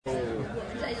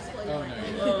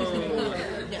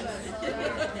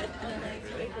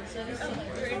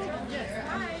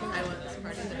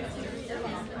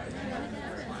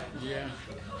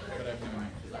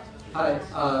Hi,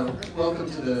 welcome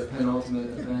to the penultimate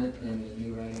event in the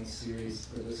new writing series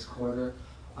for this quarter.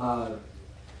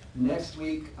 Next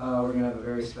week, we're going to have a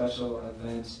very special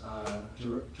event.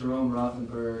 Jerome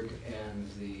Rothenberg and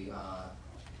the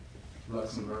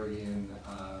Luxembourgian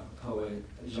poet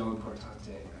Jean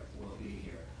Portante will be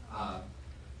here.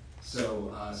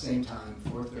 So same time,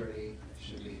 4:30,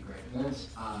 should be a great event,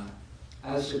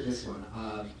 as should this one.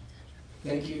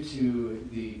 Thank you to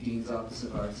the Dean's Office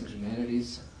of Arts and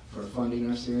Humanities for funding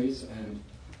our series, and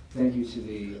thank you to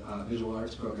the Visual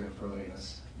Arts Program for letting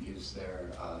us use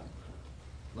their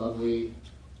lovely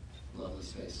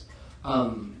space.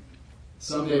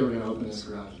 Someday we're going to open this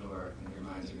garage door and your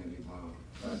minds are going to be blown.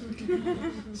 But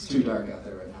it's too dark out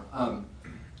there right now.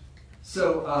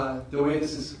 So the way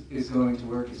this is going to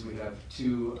work is we have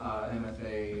two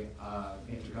MFA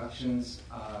introductions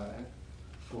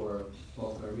for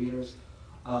both our readers.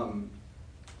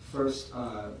 First,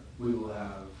 we will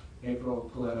have April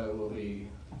Paletta will be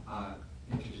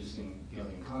introducing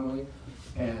Gillian Conoley,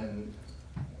 and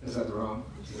is that wrong?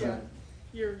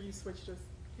 You switched us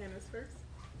Hannah's first.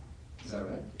 Is that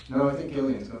right? No, I think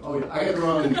Gillian's going. Oh, yeah, I got the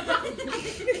wrong.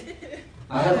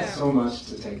 I have so much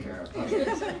to take care of.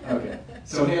 Okay.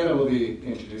 So Hannah will be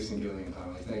introducing Gillian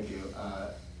Conoley. Thank you,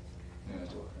 Hannah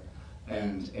Dorfer.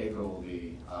 And April will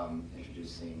be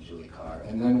introducing Julie Carr.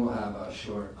 And then we'll have a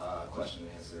short question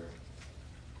and answer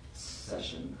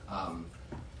session.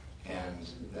 And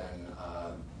then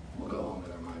we'll go home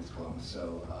with our minds blown.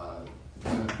 So,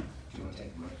 Hannah, do you want to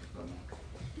take the microphone?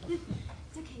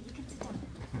 It's okay, you can sit down.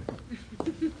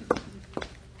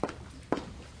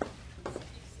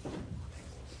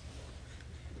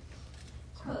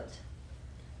 Quote,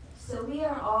 "So we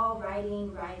are all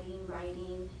writing,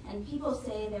 and people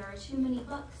say there are too many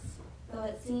books, though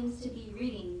it seems to be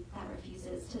reading that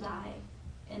refuses to die."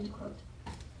 End quote.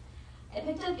 I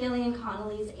picked up Gillian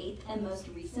Conoley's 8th and most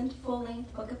recent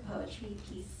full-length book of poetry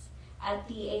piece at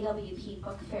the AWP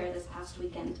Book Fair this past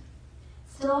weekend.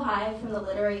 Still high from the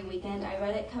literary weekend, I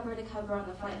read it cover to cover on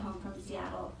the flight home from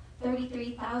Seattle,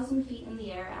 33,000 feet in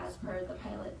the air as per the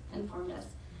pilot informed us,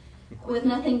 with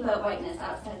nothing but whiteness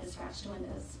outside the scratched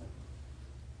windows.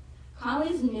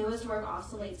 Conoley's newest work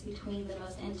oscillates between the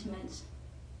most intimate.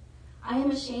 "I am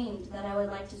ashamed that I would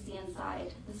like to see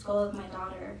inside the skull of my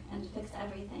daughter and fix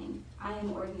everything. I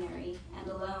am ordinary and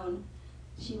alone,"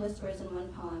 she whispers in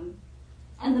one poem,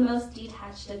 and the most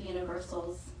detached of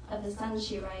universals. Of the sun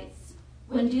she writes,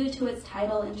 "When due to its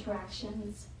tidal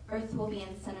interactions, earth will be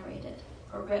incinerated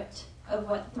or ripped of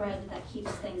what thread that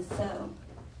keeps things so."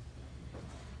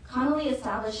 Conoley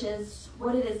establishes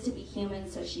what it is to be human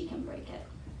so she can break it.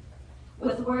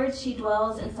 With words, she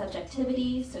dwells in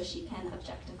subjectivity so she can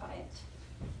objectify it.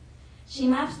 She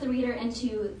maps the reader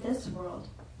into this world,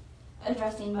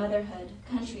 addressing motherhood,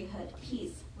 countryhood,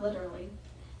 peace, literally,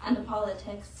 and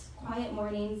politics, quiet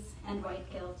mornings, and white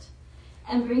guilt,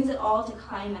 and brings it all to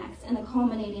climax in a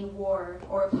culminating war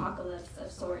or apocalypse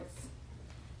of sorts.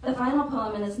 The final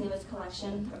poem in this newest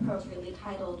collection, appropriately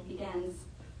titled Begins,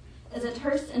 is a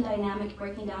terse and dynamic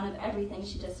breaking down of everything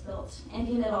she just built,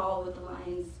 ending it all with the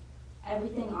lines,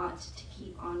 "Everything ought to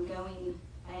keep on going,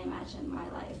 I imagine my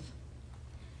life,"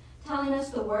 telling us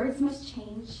the words must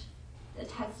change, the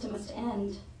text must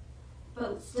end,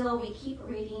 but still we keep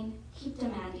reading, keep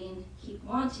demanding, keep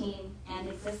wanting, and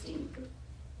existing.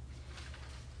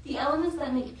 The elements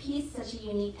that make peace such a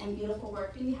unique and beautiful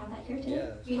work, do we have that here today?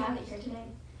 Yeah. We have it here today.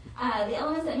 The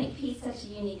elements that make peace such a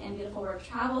unique and beautiful work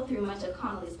travel through much of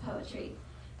Conoley's poetry.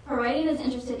 Her writing is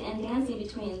interested in dancing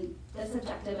between the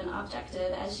subjective and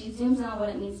objective as she zooms in on what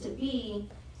it means to be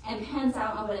and pans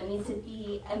out on what it means to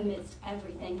be amidst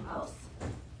everything else.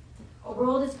 A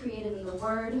world is created in the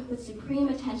word with supreme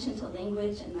attention to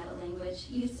language and metalanguage,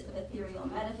 use of ethereal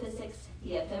metaphysics,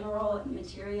 the ephemeral and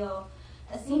material,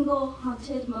 a single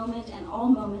haunted moment and all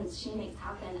moments she makes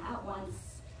happen at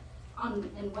once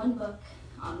in one book,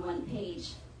 on one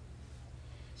page.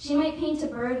 She might paint a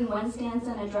bird in one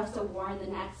stanza and address a war in the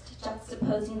next,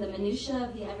 juxtaposing the minutiae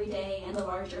of the everyday and the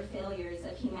larger failures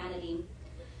of humanity.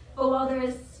 But while there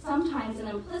is sometimes an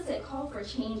implicit call for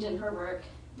change in her work,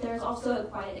 there is also a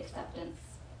quiet acceptance,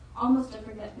 almost a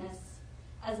forgiveness,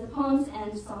 as the poems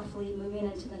end softly moving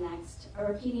into the next, a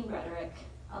repeating rhetoric,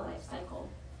 a life cycle.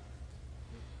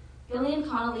 Gillian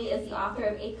Conoley is the author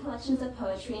of 8 collections of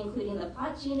poetry, including The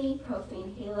Plot Genie,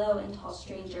 Profane Halo, and Tall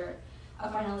Stranger, a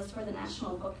finalist for the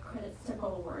National Book Critics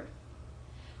Circle Award.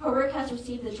 Her work has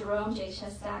received the Jerome J.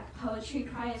 Shestak Poetry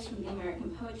Prize from the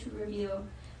American Poetry Review,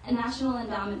 a National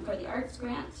Endowment for the Arts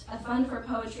grant, a Fund for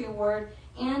Poetry award,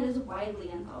 and is widely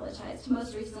anthologized,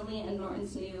 most recently in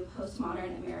Norton's new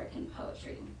Postmodern American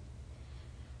Poetry.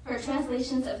 Her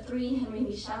translations of 3 Henry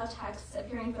Michel texts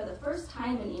appearing for the first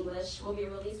time in English will be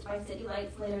released by City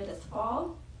Lights later this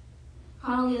fall.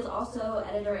 Conoley is also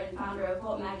editor and founder of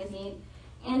Volt Magazine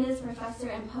and is professor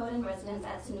and poet in residence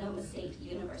at Sonoma State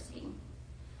University.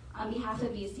 On behalf of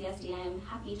UCSD, I am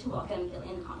happy to welcome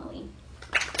Gillian Conoley.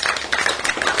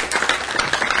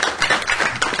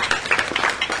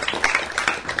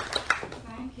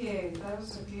 Thank you. That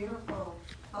was a beautiful,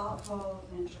 thoughtful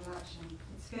introduction.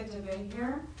 It's good to be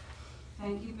here.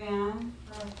 Thank you, Ben,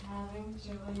 for having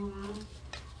Julie and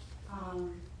I.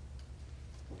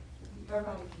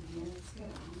 Everybody can hear. It's good.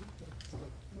 Huh?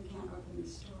 We can't open the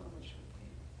store, which would be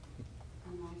a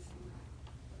nice thing.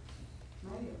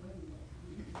 Maybe it wouldn't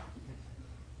be.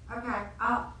 Okay.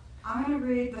 I'm going to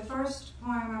read, the first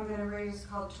poem I'm going to read is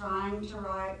called Trying to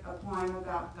Write a Poem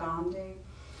About Gandhi.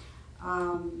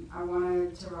 I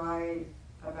wanted to write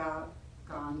about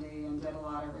Gandhi and did a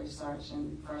lot of research,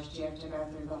 and first you have to go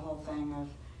through the whole thing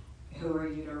of who are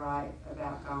you to write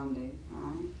about Gandhi,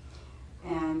 right?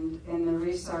 And in the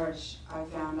research I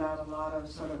found out a lot of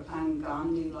sort of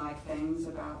un-Gandhi-like things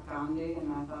about Gandhi,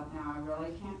 and I thought, now I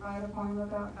really can't write a poem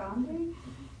about Gandhi?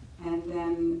 And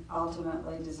then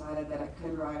ultimately decided that I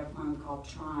could write a poem called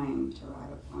Trying to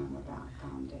Write a Poem About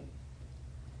Gandhi.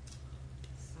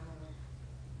 So,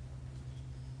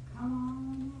 come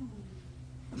on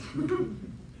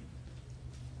in.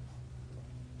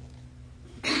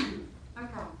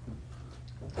 Okay.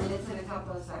 And it's in a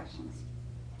couple of sections.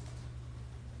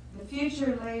 The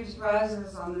future leaves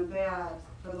roses on the bed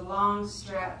for the long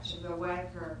stretch of the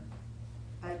waker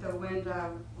at the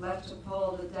window left to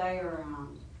pull the day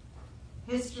around.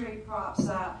 History props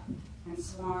up and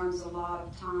swarms a lot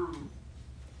of time.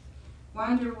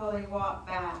 Wonder will he walk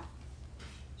back?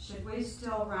 Should we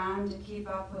still run to keep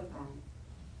up with him?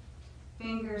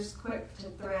 Fingers quick to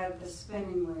thread the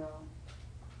spinning wheel.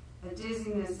 A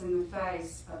dizziness in the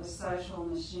face of a social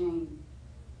machine.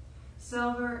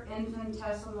 Silver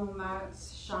infinitesimal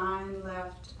motes shine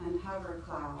left and hover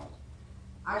cloud.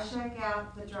 I shake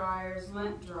out the dryer's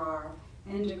lint drawer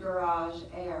into garage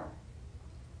air.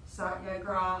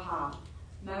 Satyagraha,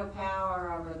 no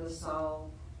power over the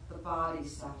soul, the body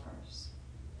suffers.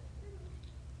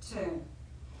 2.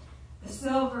 A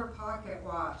silver pocket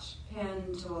watch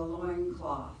pinned to a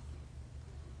loincloth.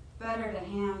 Better to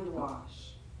hand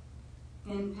wash.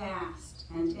 In past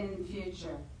and in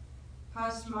future.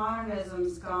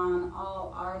 Postmodernism's gone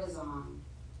all artisan.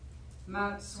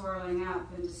 Motes swirling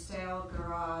up into stale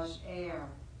garage air.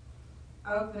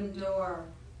 Open door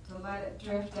to let it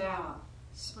drift out.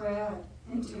 Spread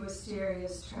into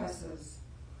mysterious tresses.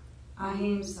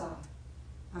 Ahimsa,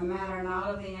 a matter not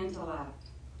of the intellect,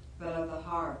 but of the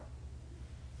heart.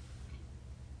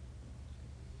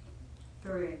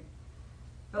 3.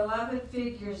 Beloved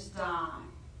figures die,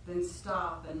 then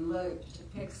stop and loop to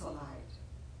pixelate.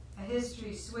 A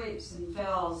history sweeps and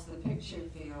fells the picture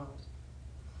field.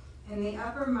 In the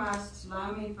uppermost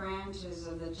loamy branches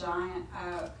of the giant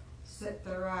oak sit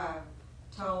Thoreau,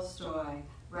 Tolstoy,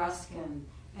 Ruskin,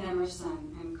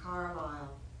 Emerson, and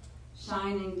Carlyle,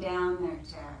 shining down their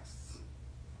texts.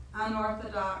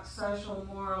 Unorthodox social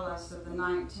moralists of the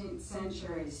 19th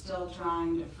century still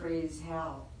trying to freeze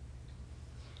hell.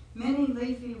 Many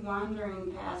leafy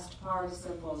wandering past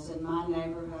participles in my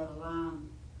neighborhood alone.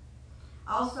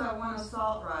 Also 1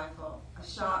 assault rifle, a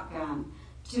shotgun,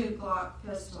 2 Glock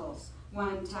pistols,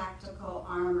 1 tactical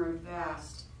armored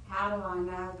vest. How do I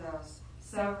know this?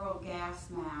 Several gas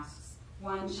masks,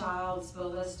 1 child's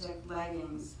ballistic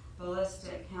leggings,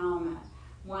 ballistic helmet,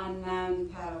 1 known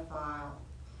pedophile.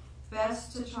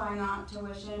 Best to try not to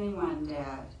wish anyone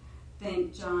dead.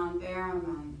 Think John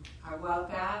Barrowman. I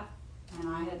woke up and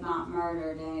I had not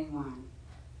murdered anyone.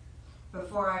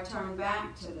 Before I turned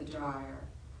back to the dryer,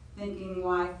 thinking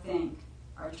why think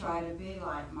or try to be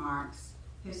like Marx,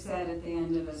 who said at the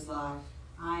end of his life,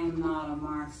 I am not a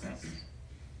Marxist.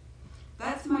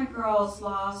 That's my girl's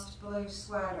lost blue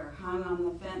sweater hung on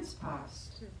the fence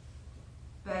post.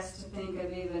 Best to think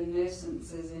of even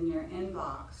nuisances in your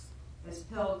inbox as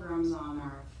pilgrims on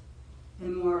earth,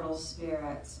 immortal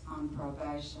spirits on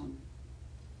probation.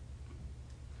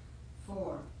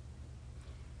 4.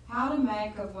 How to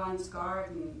make of one's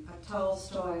garden a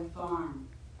Tolstoy farm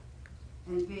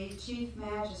and be chief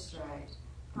magistrate,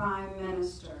 prime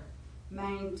minister,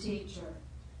 main teacher,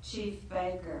 chief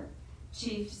baker,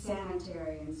 chief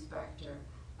sanitary inspector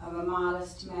of a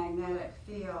modest magnetic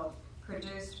field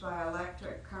produced by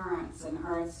electric currents in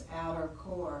Earth's outer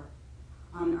core,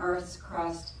 on Earth's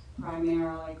crust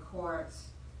primarily quartz,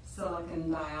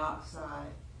 silicon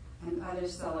dioxide, and other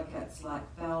silicates like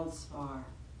feldspar.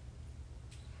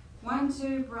 One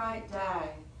too bright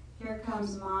day, here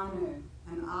comes Manu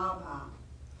and Abha.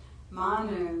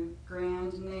 Manu,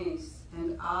 grandniece,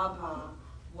 and Abha,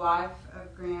 wife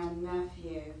of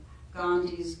grandnephew,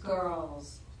 Gandhi's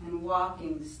girls, and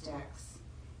walking sticks,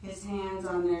 his hands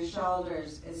on their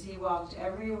shoulders as he walked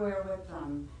everywhere with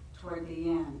them toward the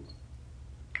end.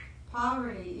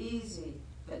 Poverty easy,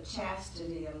 but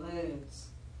chastity eludes,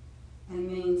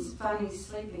 and means funny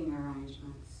sleeping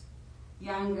arrangements.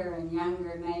 Younger and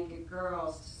younger naked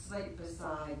girls to sleep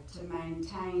beside to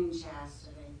maintain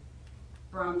chastity.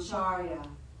 Brahmacharya,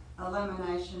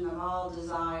 elimination of all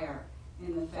desire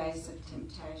in the face of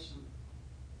temptation.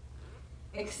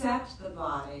 Accept the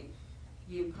body,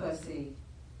 you pussy,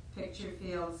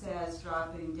 Picturefield says,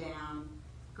 dropping down.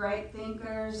 Great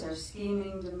thinkers are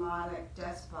scheming demotic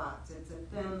despots. It's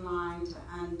a thin line to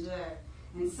undo,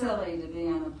 and silly to be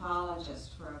an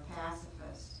apologist for a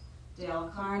pacifist.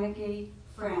 Dale Carnegie,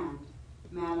 friend.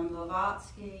 Madame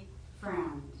Blavatsky,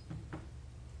 friend.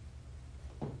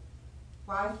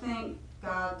 Why think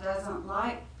God doesn't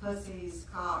like pussies,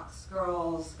 cocks,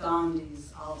 girls,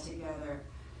 Gandhis altogether?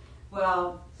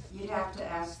 Well, you'd have to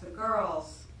ask the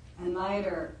girls. And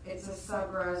later, it's a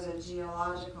sub-Rosa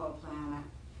geological planet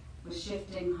with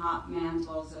shifting hot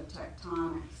mantles of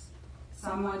tectonics.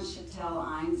 Someone should tell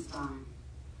Einstein,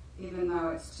 even though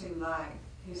it's too late,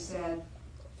 who said,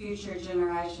 future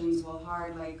generations will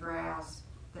hardly grasp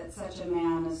that such a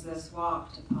man as this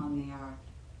walked upon the earth.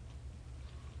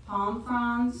 Palm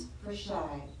fronds for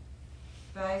shade.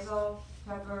 Basil,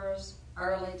 peppers,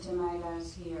 early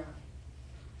tomatoes here.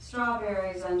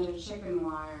 Strawberries under chicken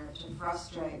wire to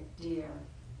frustrate deer.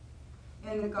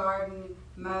 In the garden,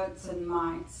 motes and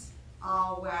mites,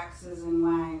 all waxes and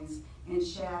wanes, in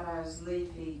shadow's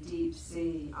leafy deep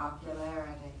sea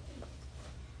ocularity.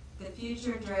 The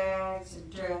future drags,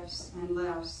 drifts, and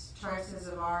lifts, traces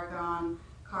of argon,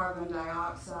 carbon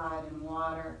dioxide, and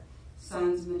water,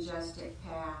 sun's majestic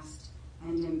past,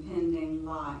 and impending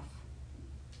life.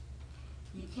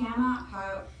 You cannot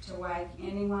hope to wake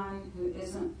anyone who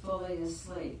isn't fully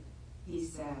asleep, he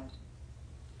said.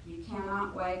 You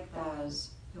cannot wake those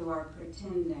who are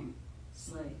pretending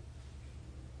sleep.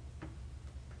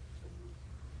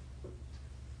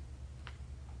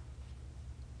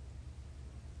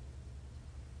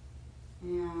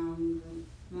 And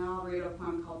now I'll read a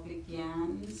poem called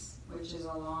Begins, which is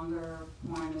a longer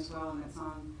poem as well,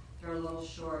 and there are little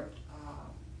short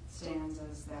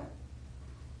stanzas that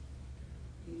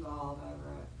evolve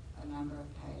over a number of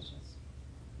pages.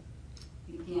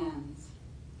 Begins.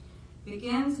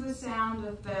 Begins with sound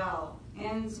of bell,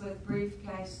 ends with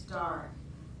briefcase dark.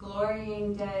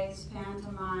 Glorying days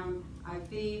pantomime, I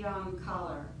feed on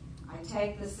color. I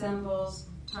take the symbols,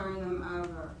 turn them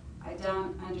over. I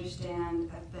don't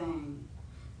understand a thing.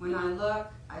 When I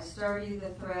look, I study the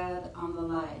thread on the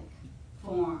lake.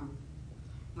 Form.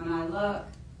 When I look,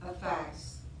 a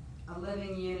face, a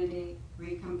living unity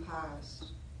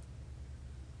recomposed.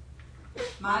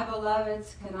 My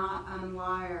beloveds cannot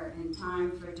unwire in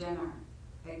time for dinner.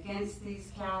 Against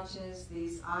these couches,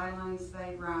 these islands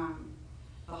they roam.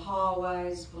 The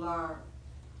hallways blur.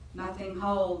 Nothing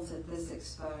holds at this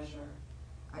exposure.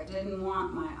 I didn't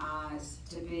want my eyes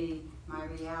to be my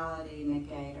reality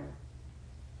negator.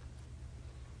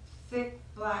 Thick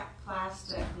black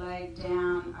plastic laid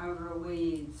down over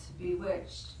weeds,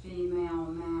 bewitched female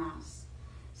mass.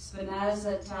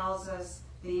 Spinoza tells us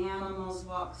the animals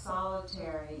walk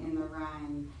solitary in the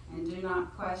rain and do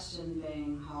not question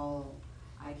being whole.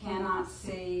 I cannot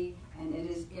see, and it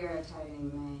is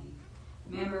irritating me.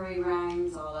 Memory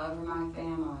reigns all over my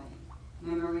family.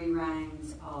 Memory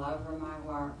reigns all over my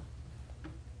work.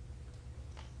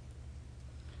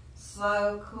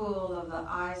 Slow cool of the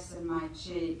ice in my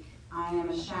cheek, I am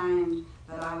ashamed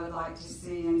that I would like to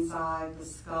see inside the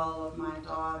skull of my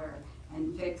daughter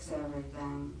and fix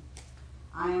everything.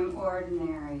 I am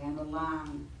ordinary and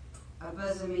alone. A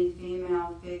bosomy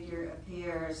female figure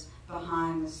appears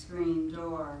behind the screen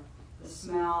door, the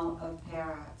smell of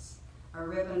parrots. A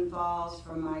ribbon falls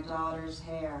from my daughter's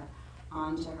hair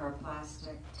onto her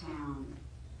plastic town.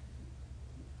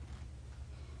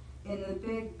 In the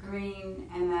big green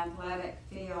and athletic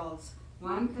fields,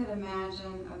 one could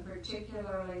imagine a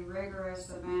particularly rigorous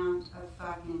amount of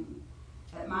fucking.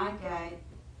 At my gate,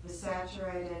 the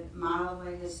saturated,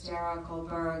 mildly hysterical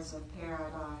birds of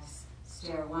paradise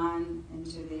stare one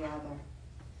into the other.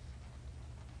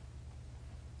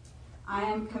 I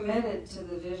am committed to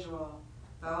the visual,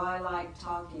 though I like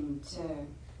talking too,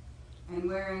 and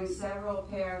wearing several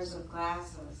pairs of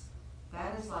glasses,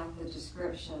 That is like the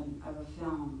description of a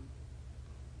film.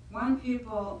 One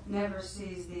pupil never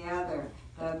sees the other,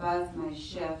 though both may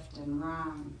shift and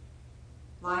roam.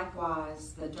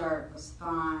 Likewise, the dirt was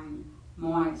fine,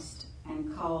 moist,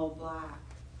 and coal black.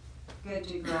 Good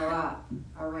to grow up,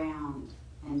 around,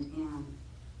 and in.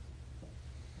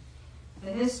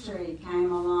 The history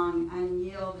came along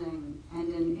unyielding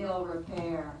and in ill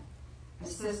repair, a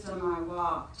system I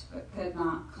walked but could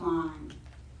not climb.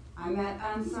 I met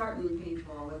uncertain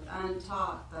people with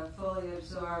untaught though fully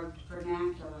absorbed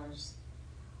vernaculars,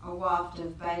 a waft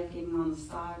of baking on the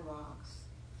sidewalks,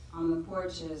 on the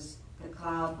porches, the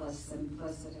cloudless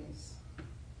simplicities.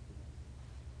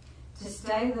 To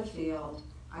stay the field,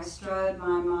 I strode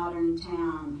my modern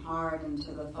town hard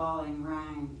into the falling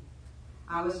rain.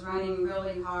 I was running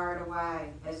really hard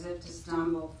away, as if to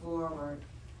stumble forward.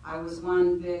 I was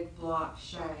one big block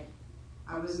shape.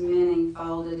 I was many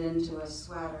folded into a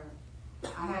sweater.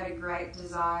 I had a great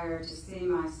desire to see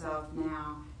myself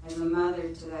now as a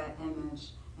mother to that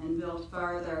image and build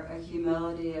further a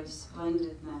humility of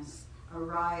splendidness, a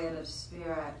riot of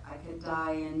spirit I could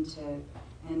die into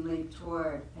and leap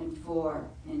toward and for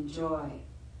in joy.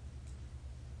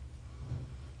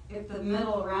 If the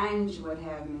middle range would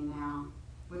have me now,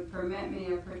 would permit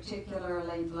me a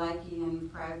particularly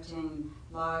Blakean protein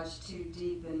lodged too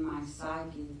deep in my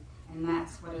psyche, and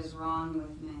that's what is wrong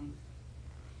with me.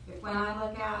 If when I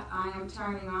look out I am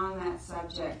turning on that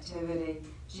subjectivity,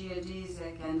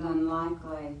 geodesic and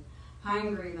unlikely,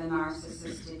 hungry the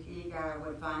narcissistic ego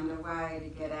would find a way to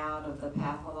get out of the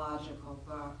pathological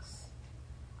books.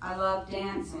 I love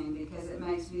dancing because it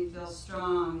makes me feel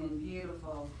strong and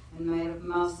beautiful and made of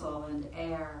muscle and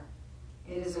air.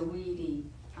 It is a weedy,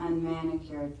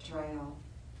 unmanicured trail.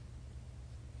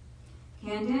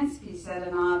 Kandinsky said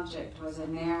an object was a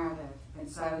narrative, and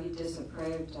so he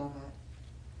disapproved of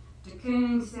it. De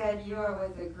Kooning said you are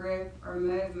with a group or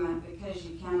movement because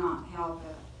you cannot help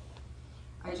it.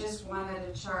 I just wanted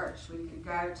a church we could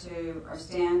go to or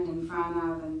stand in front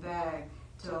of and beg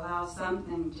to allow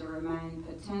something to remain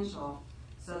potential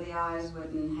so the eyes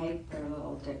wouldn't hate their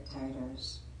little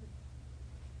dictators.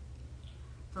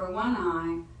 For one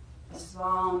eye, a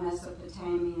small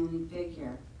Mesopotamian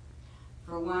figure.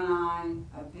 For one eye,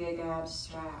 a big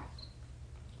abstract.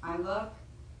 I look,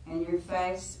 and your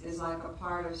face is like a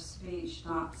part of speech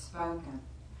not spoken,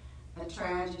 a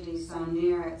tragedy so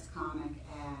near its comic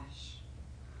ash.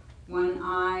 One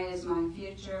eye is my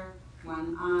future,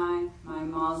 one eye my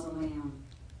mausoleum.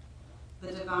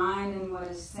 The divine in what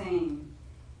is seen,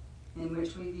 in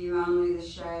which we view only the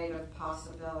shade of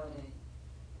possibility.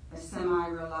 A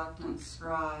semi-reluctant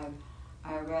scribe,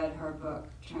 I read her book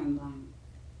trembling.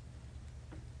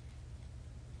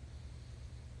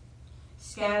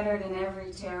 Scattered in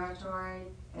every territory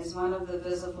is one of the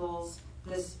visibles,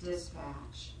 this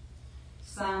dispatch.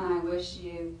 Son, I wish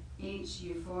you, each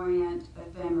euphoriant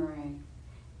ephemerae.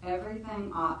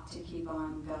 Everything ought to keep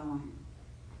on going.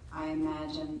 I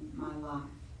imagine my life.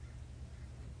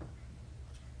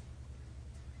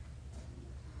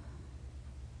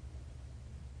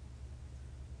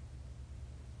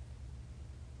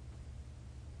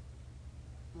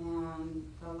 And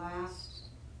the last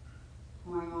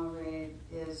poem I'll read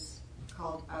is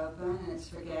called Open, and it's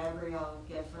for Gabrielle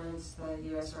Giffords, the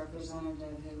U.S.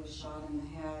 representative who was shot in the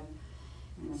head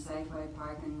in a Safeway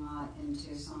parking lot in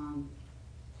Tucson,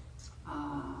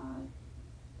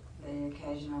 the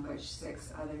occasion of which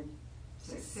six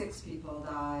people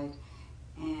died.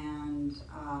 And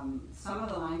some of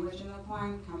the language in the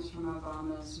poem comes from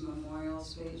Obama's memorial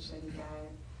speech that he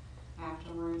gave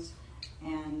afterwards.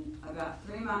 And about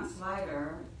 3 months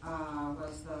later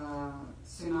was the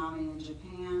tsunami in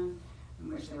Japan,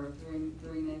 in which there were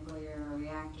three nuclear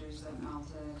reactors that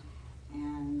melted.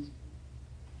 And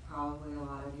probably a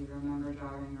lot of you remember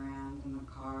driving around in the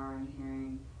car and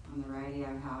hearing on the radio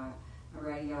how a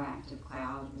radioactive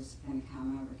cloud was going to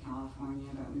come over California,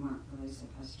 but we weren't really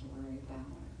supposed to worry about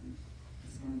it.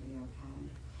 It's going to be okay.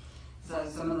 So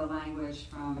some of the language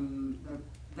from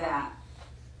that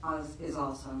is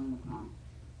also in the poem.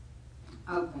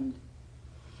 Opened.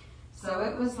 So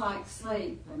it was like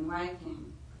sleep and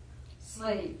waking,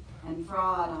 sleep and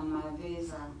fraud on my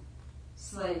visa,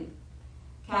 sleep,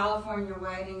 California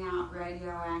waiting out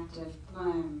radioactive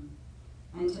plume,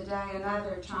 and today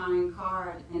another trying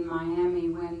card in Miami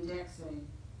Winn-Dixie.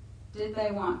 Did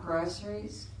they want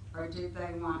groceries or did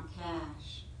they want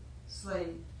cash?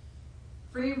 Sleep.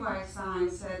 Freeway sign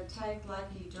said, take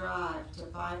Lucky Drive to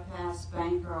bypass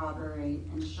bank robbery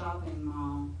and shopping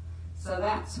mall. So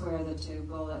that's where the 2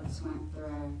 bullets went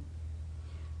through.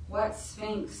 What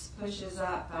sphinx pushes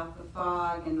up out the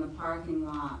fog in the parking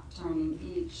lot, turning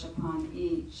each upon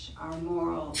each our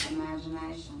moral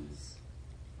imaginations?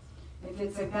 If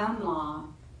it's a gun law,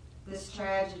 this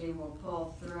tragedy will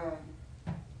pull through.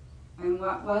 And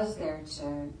what was there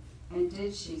to, and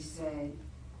did she see?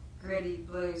 Gritty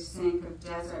blue sink of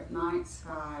desert night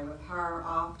sky with her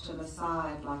off to the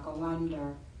side like a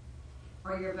wonder.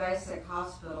 Or your basic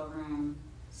hospital room,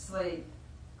 sleep,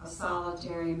 a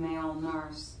solitary male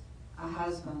nurse, a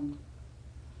husband.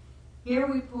 Here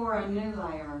we pour a new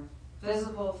layer,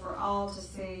 visible for all to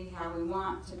see how we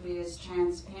want to be as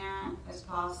transparent as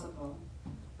possible,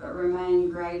 but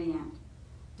remain gradient,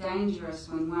 dangerous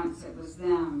when once it was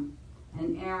them,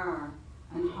 an error,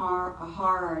 and a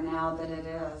horror now that it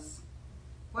is.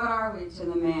 What are we to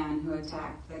the man who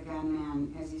attacked the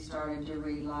gunman as he started to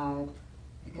reload?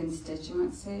 A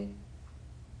constituency?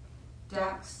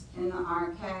 Ducks in the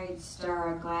arcade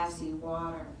stir a glassy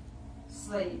water.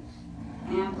 Sleep,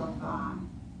 amplify.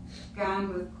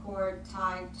 Gun with cord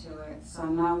tied to it so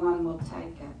no one will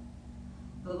take it.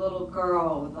 The little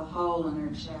girl with a hole in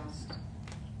her chest.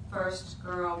 First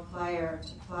girl player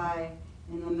to play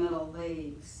in the middle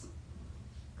leagues.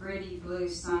 Gritty blue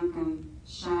sunken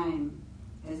shame,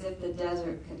 as if the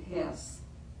desert could hiss,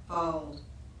 fold,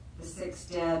 the 6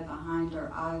 dead behind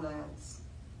her eyelids.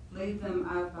 Leave them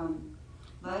open.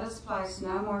 Let us place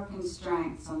no more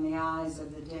constraints on the eyes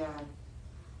of the dead.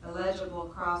 Illegible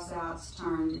cross-outs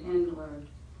turned inward,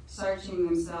 searching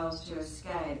themselves to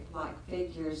escape like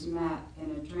figures met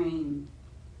in a dream.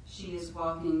 She is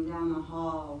walking down the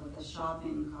hall with a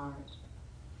shopping cart.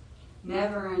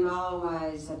 Never and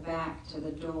always a back to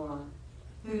the door.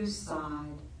 Whose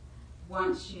side?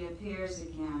 Once she appears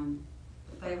again,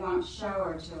 but they won't show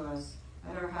her to us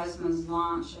at her husband's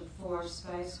launch of 4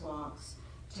 spacewalks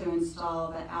to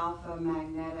install the alpha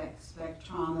magnetic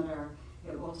spectrometer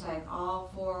it will take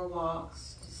all 4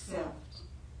 walks to sift,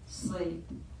 sleep,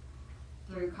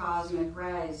 through cosmic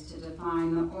rays to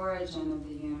define the origin of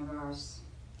the universe,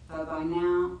 though by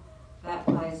now that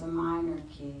plays a minor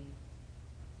key.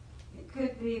 It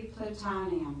could be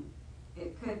plutonium,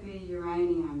 it could be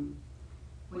uranium,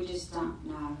 we just don't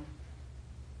know.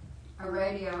 A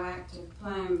radioactive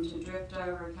plume to drift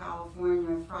over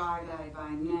California Friday by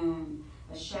noon,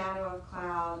 a shadow of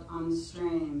cloud on the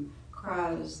stream,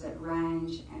 crows that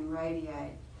range and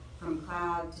radiate from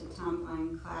cloud to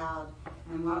tumbling cloud.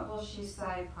 And what will she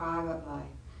say privately?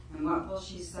 And what will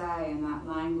she say in that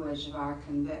language of our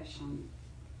conviction?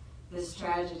 This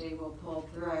tragedy will pull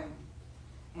through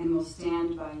and will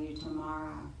stand by you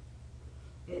tomorrow.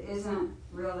 It isn't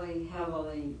really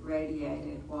heavily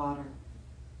radiated water.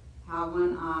 How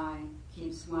one eye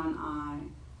keeps one eye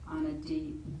on a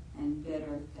deep and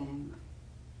bitter thing.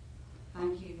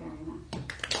 Thank you very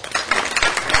much.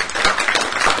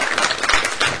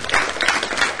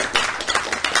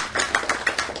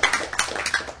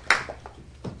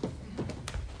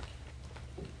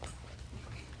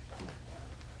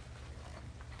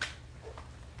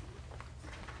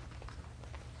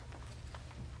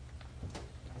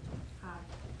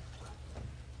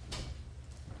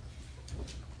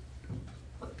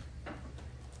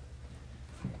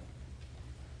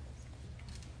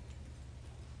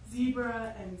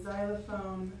 Zebra and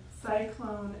xylophone,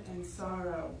 cyclone and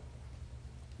sorrow.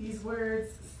 These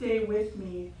words stay with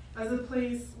me as a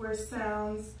place where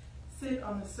sounds sit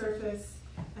on the surface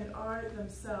and are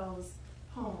themselves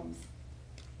poems.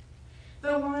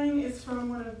 The line is from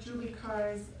one of Julie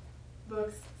Carr's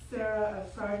books, Sarah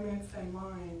of Fragments and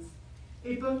Lines,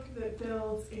 a book that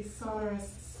builds a sonorous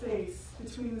space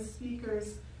between the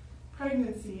speaker's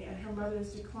pregnancy and her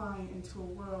mother's decline into a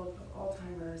world of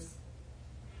Alzheimer's.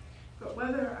 But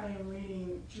whether I am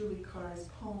reading Julie Carr's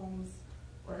poems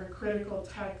or her critical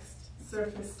text,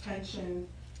 Surface Tension,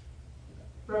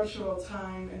 Ruptural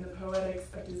Time, and the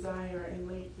Poetics of Desire in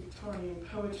Late Victorian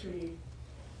Poetry,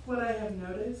 what I have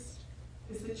noticed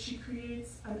is that she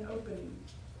creates an opening,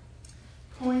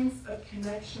 points of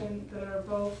connection that are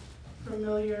both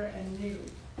familiar and new,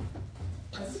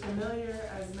 as familiar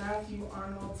as Matthew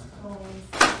Arnold's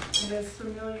poems and as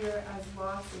familiar as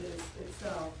Losses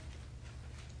itself.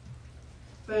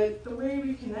 But the way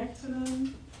we connect to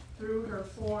them, through her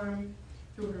form,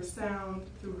 through her sound,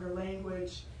 through her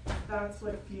language, that's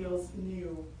what feels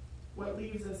new, what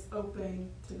leaves us open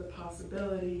to the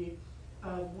possibility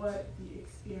of what the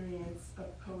experience of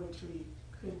poetry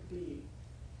could be.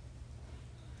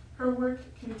 Her work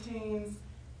contains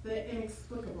the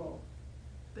inexplicable,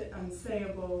 the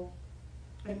unsayable,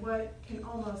 and what can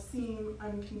almost seem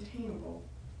uncontainable.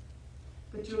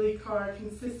 But Julie Carr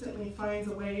consistently finds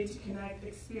a way to connect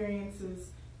experiences,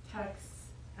 texts,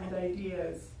 and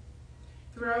ideas.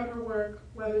 Throughout her work,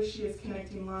 whether she is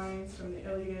connecting lines from the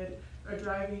Iliad or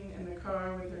driving in the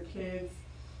car with her kids,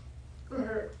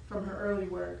 or from her early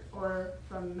work, or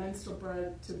from menstrual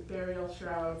blood to burial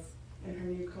shrouds in her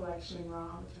new collection,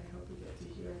 Raw, which I hope we get to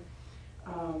hear.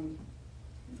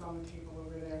 It's on the table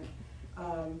over there.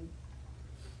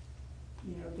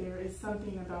 There is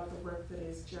something about the work that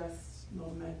is just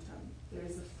momentum. There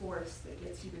is a force that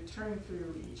gets you to turn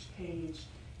through each page.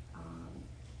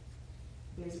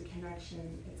 There's a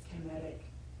connection, it's kinetic,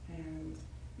 and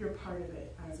you're part of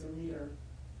it as a reader.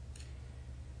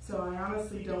 So I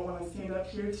honestly don't want to stand up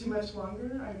here too much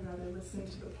longer. I'd rather listen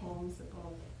to the poems that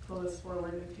will pull us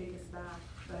forward and take us back.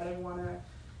 But I want to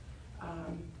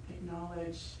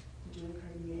acknowledge Julie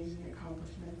Carr's amazing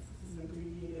accomplishments. This is an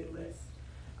abbreviated list.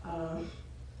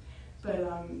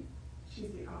 But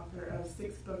she's the author of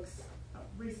 6 books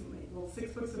recently. Well,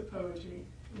 6 books of poetry,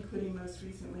 including most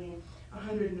recently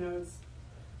 100 Notes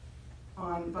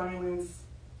on Violence,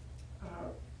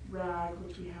 Rag,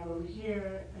 which we have over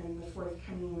here, and the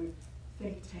forthcoming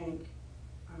Think Tank,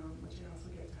 which I also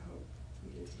hope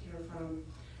we get to hear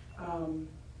from.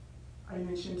 I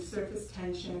mentioned Surface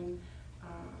Tension,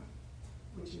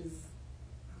 which is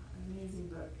an amazing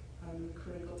book, a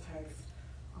critical text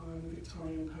on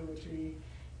Victorian poetry,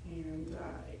 and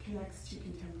it connects to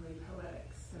contemporary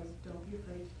poetics, so don't be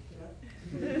afraid to pick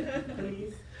it up,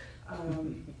 please.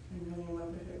 I'm really in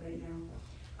love with it right now.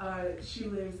 She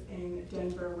lives in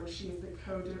Denver, where she is the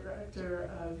co-director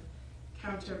of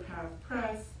Counterpath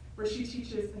Press, where she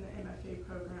teaches in the MFA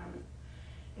program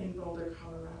in Boulder,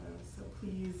 Colorado. So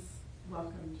please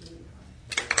welcome Gillian Conoley.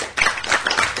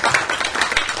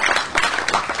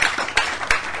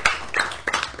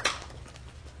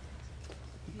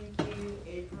 Thank you,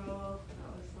 April.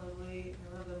 That was lovely.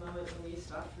 I love the moment when you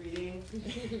stopped reading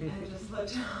and just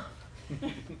looked up.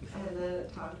 And then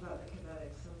it talked about the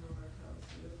kinetics of the work. That was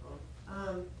beautiful.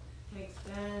 Thanks,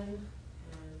 Ben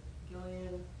and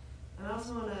Gillian. And I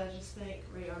also want to just thank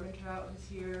Ray Armentrout, who's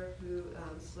here, who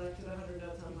selected 100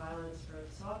 Notes on Violence for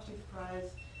the Sawtooth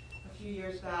Prize a few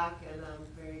years back, and I'm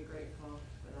very grateful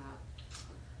for that.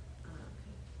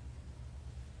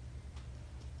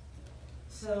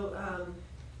 So,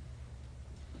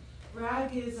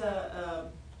 Rag is like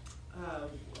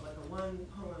a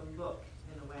one-poem book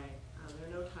in a way. There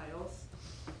are no titles.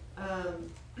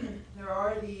 There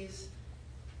are these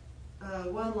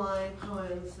one-line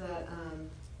poems that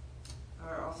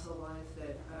are also lines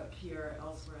that appear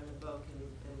elsewhere in the book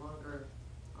in longer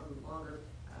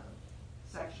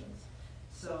sections.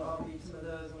 So I'll read some of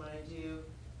those, and when I do,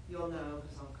 you'll know,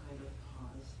 because I'll kind of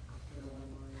pause after the one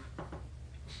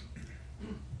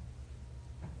line.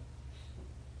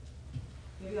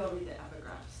 Maybe I'll read the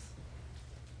epigraphs.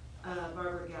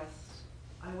 Barbara Guest,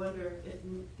 I wonder if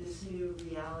this new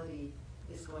reality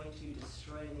is going to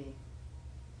destroy me.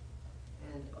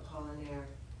 And Apollinaire,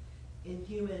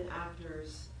 inhuman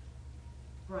actors,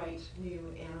 bright new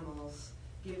animals,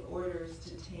 give orders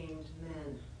to tamed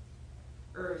men.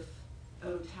 Earth,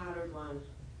 O tattered one,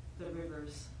 the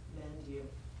rivers mend you.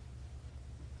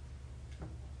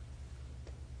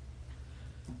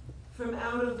 From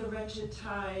out of the wretched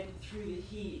tide through the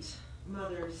heat,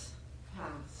 mothers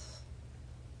pass.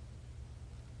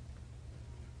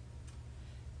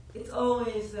 It's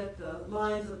always that the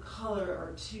lines of color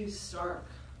are too stark.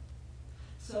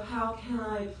 So how can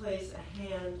I place a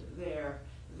hand there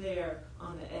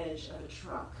on the edge of a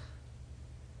truck?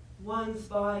 One's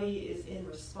body is in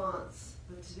response,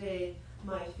 but today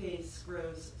my face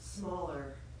grows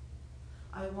smaller.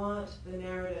 I want the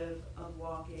narrative of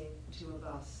walking to a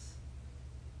bus.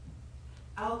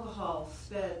 Alcohol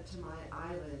sped to my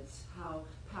eyelids, how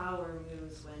power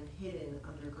moves when hidden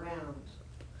underground.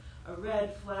 A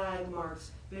red flag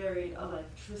marks buried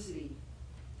electricity,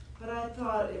 but I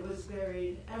thought it was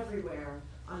buried everywhere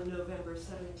on November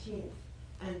 17th,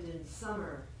 and in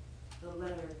summer, the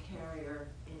letter carrier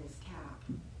in his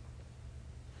cap.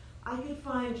 I could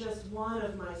find just one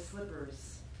of my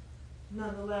slippers.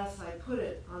 Nonetheless, I put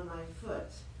it on my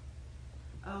foot.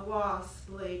 A wasp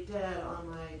lay dead on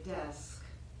my desk.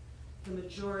 The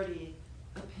majority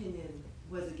opinion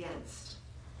was against.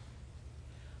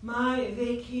 My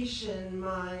vacation,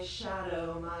 my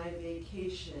shadow, my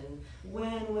vacation.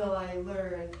 When will I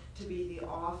learn to be the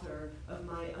author of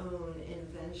my own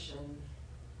invention?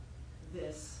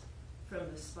 This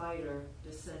from the spider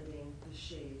descending the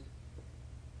shade.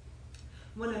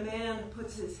 When a man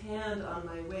puts his hand on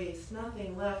my waist,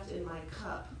 nothing left in my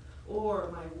cup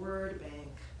or my word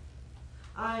bank.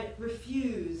 I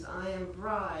refuse, I am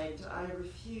bribed, I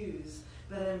refuse,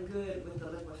 but I'm good with the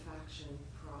liquefaction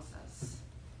process.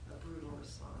 A brutal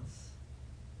response.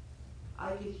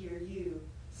 I could hear you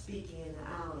speaking in the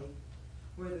alley,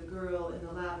 where the girl in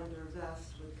the lavender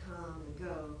vest would come and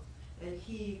go, and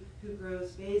he who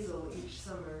grows basil each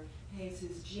summer hangs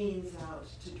his jeans out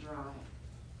to dry.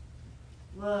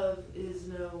 Love is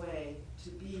no way to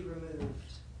be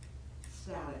removed,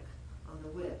 static on the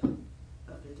whip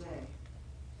of the day.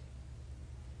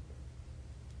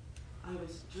 I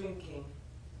was drinking,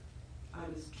 I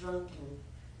was drunken,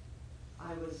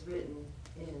 I was written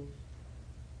in.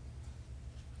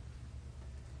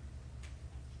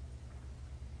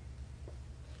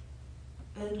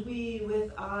 And we,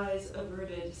 with eyes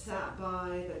averted, sat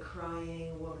by the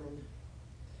crying woman,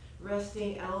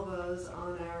 resting elbows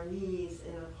on our knees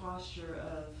in a posture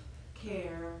of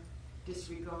care,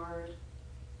 disregard.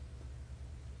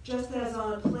 Just as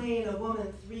on a plane, a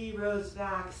woman 3 rows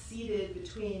back, seated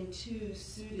between 2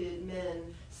 suited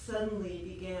men, suddenly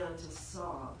began to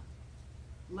sob.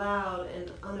 Loud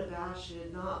and unabashed,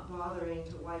 not bothering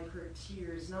to wipe her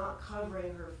tears, not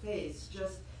covering her face,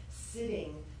 just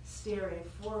sitting, staring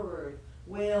forward,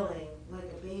 wailing like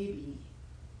a baby.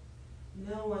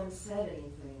 No one said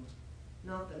anything,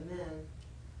 not the men.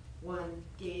 One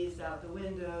gazed out the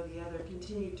window, the other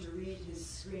continued to read his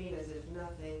screen as if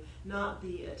nothing, not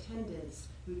the attendants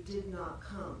who did not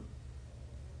come.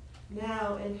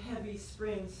 Now, in heavy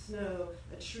spring snow,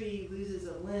 a tree loses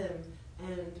a limb,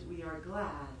 and we are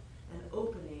glad, an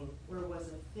opening where was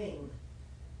a thing.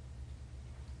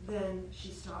 Then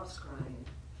she stops crying,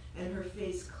 and her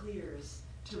face clears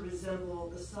to resemble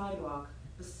the sidewalk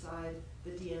beside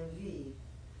the DMV.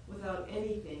 Without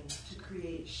anything to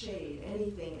create shade,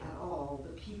 anything at all,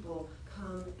 the people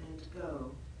come and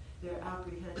go, their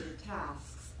apprehended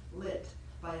tasks lit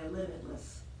by a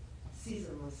limitless,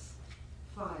 seasonless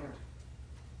fire.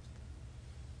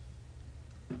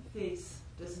 Face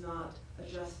does not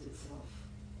adjust itself.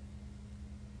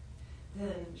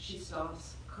 Then she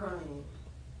stops crying,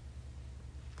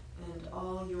 and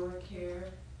all your care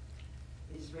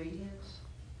is radiant.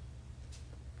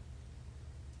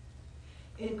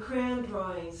 In crayon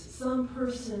drawings, some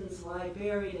persons lie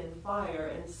buried in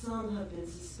fire, and some have been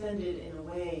suspended in a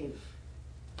wave.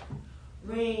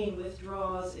 Rain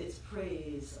withdraws its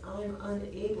praise. I'm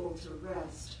unable to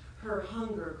rest, her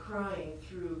hunger crying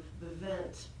through the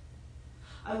vent.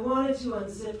 I wanted to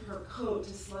unzip her coat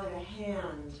to slide a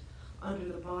hand under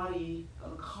the body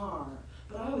of a car,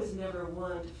 but I was never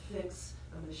one to fix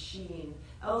a machine.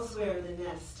 Elsewhere the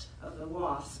nest of the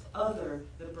wasp, other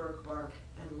the birkbark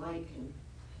and lichen.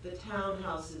 The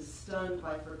townhouses stunned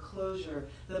by foreclosure,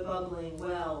 the bubbling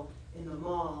well in the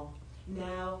mall.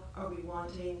 Now are we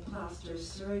wanting plaster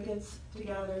surrogates to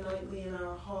gather nightly in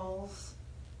our halls?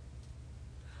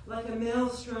 Like a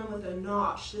maelstrom with a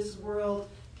notch, this world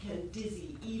can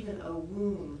dizzy even a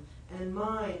womb, and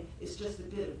mine is just a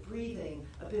bit of breathing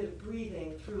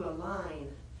through a line.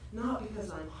 Not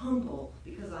because I'm humble,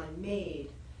 because I'm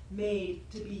made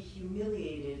to be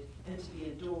humiliated and to be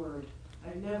adored.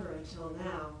 I've never until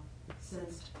now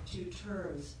sensed 2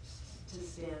 terms to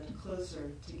stand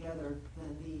closer together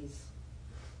than these.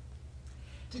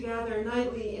 To gather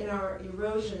nightly in our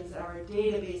erosions, our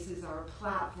databases, our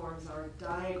platforms, our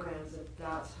diagrams, if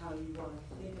that's how you want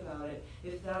to think about it,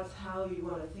 if that's how you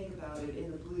want to think about it in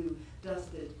the blue,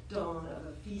 dusted dawn of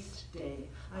a feast day,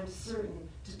 I'm certain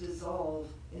to dissolve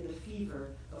in the fever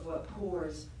of what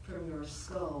pours from your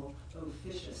skull,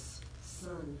 officious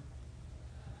sun.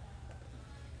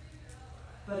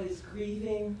 But is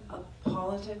grieving a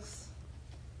politics?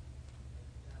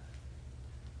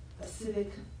 A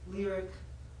civic lyric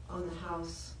on the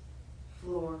house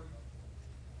floor?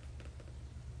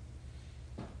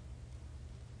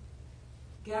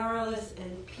 Garrulous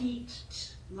and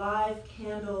peaked live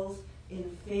candles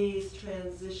in phase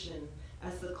transition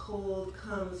as the cold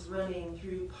comes running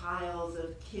through piles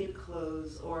of kid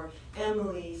clothes, or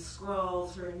Emily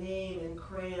scrawls her name in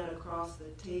crayon across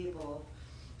the table.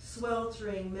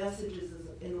 Sweltering messages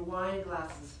in wine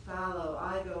glasses fallow,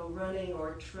 I go running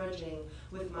or trudging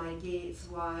with my gates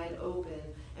wide open,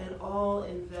 and all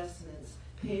investments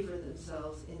pay for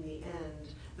themselves in the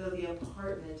end, though the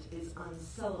apartment is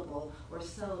unsellable or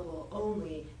sellable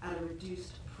only at a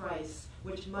reduced price,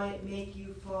 which might make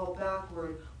you fall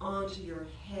backward onto your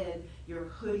head, your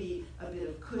hoodie, a bit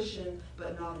of cushion,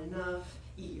 but not enough,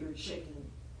 eat your chicken.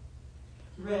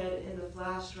 Red in the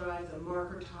flash drive, the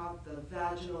marker top, the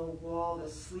vaginal wall, the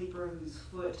sleeper whose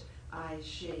foot I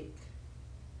shake.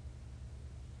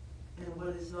 And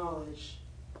what is knowledge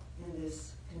in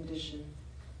this condition?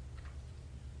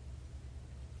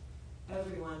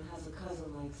 Everyone has a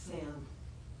cousin like Sam.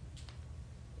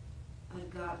 I've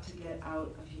got to get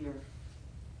out of here.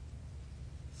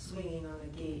 Swinging on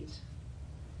a gate.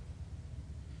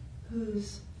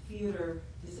 Whose theater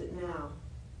is it now?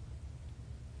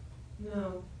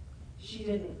 No, she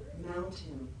didn't mount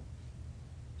him.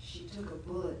 She took a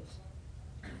bullet.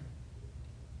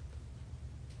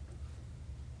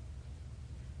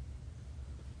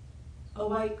 A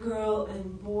white girl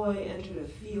and boy entered a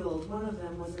field. One of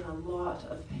them was in a lot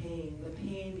of pain. The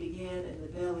pain began in the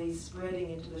belly,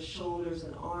 spreading into the shoulders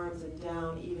and arms and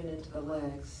down even into the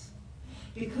legs.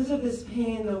 Because of this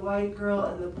pain, the white girl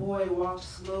and the boy walked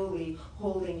slowly,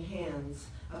 holding hands.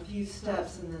 A few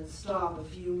steps and then stop, a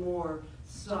few more,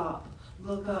 stop.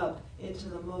 Look up into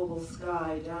the mobile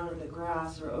sky, down at the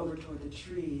grass or over toward the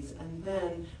trees. And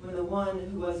then, when the one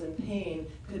who was in pain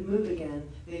could move again,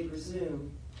 they'd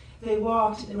resume. They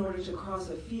walked in order to cross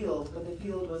a field, but the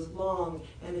field was long,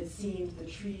 and it seemed the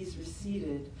trees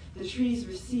receded. The trees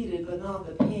receded, but not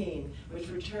the pain, which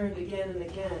returned again and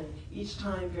again, each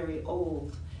time very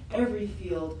old. Every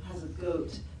field has a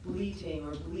goat, bleating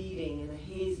or bleeding in a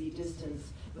hazy distance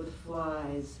with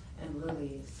flies and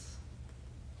lilies.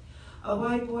 A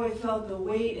white boy felt the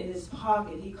weight in his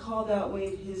pocket. He called that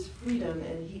weight his freedom,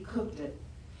 and he cooked it.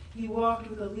 He walked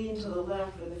with a lean to the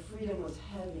left, where the freedom was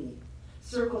heavy.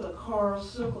 Circled a car,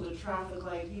 circled a traffic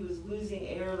light. He was losing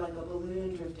air like a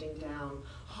balloon drifting down,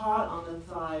 hot on the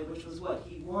thigh, which was what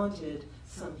he wanted,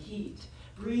 some heat.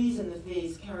 Breeze in the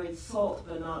face carried salt,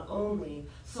 but not only.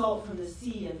 Salt from the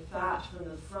sea and fat from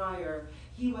the fryer.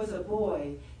 He was a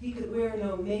boy. He could wear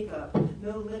no makeup.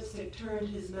 No lipstick turned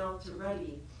his mouth to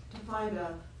ruddy. To find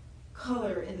a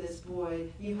color in this boy,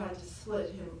 you had to split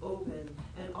him open,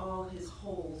 and all his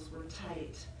holes were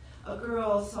tight. A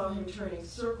girl saw him turning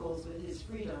circles with his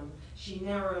freedom. She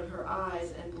narrowed her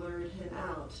eyes and blurred him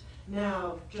out.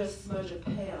 Now, just smudge a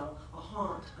pale, a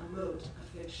haunt, a moat,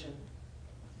 a fiction.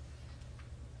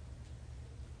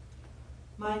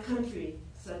 My country,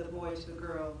 said the boy to the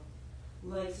girl,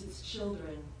 likes its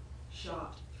children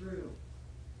shot through.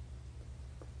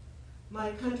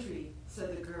 My country,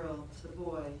 said the girl to the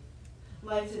boy,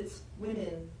 likes its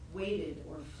women weighted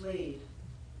or flayed.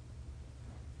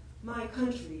 My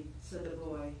country, said the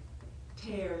boy,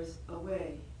 tears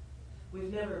away.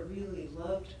 We've never really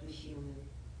loved the human.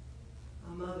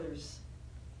 A mother's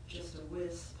just a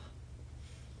wisp.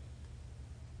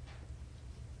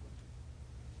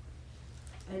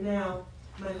 And now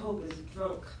my hope is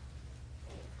drunk,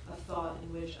 a thought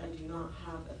in which I do not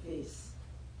have a face.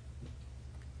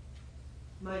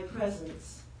 My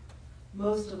presence,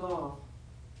 most of all,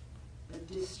 a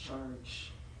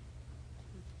discharge.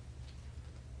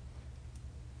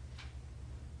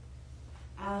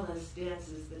 Alice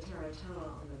dances the tarantella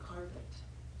on the carpet.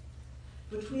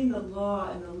 Between the law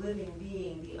and the living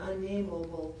being, the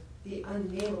unnameable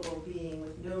being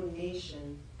with no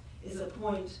nation, is a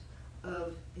point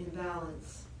of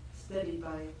imbalance, steadied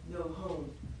by no home.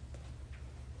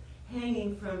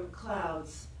 Hanging from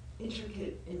clouds,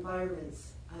 intricate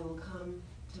environments I will come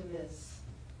to miss.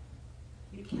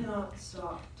 You cannot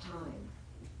stop time.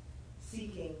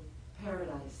 Seeking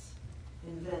paradise,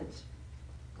 invent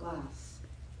glass.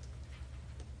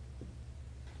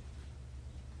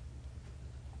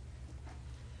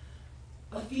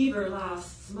 A fever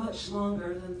lasts much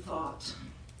longer than thought.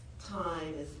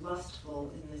 Time is lustful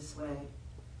in this way.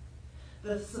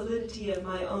 The solidity of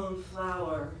my own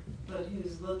flower, but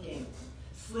who's looking,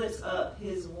 slits up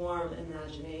his warm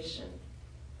imagination.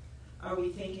 Are we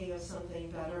thinking of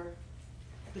something better?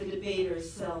 The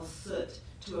debaters sell soot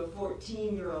to a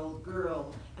 14-year-old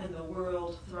girl, and the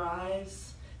world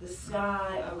thrives. The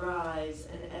sky arrives,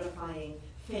 an edifying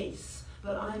face,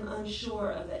 but I'm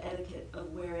unsure of the etiquette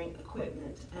of wearing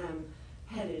equipment. Am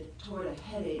headed toward a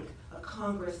headache, a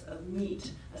congress of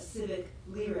meat, a civic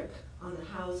lyric on the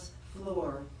house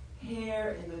floor.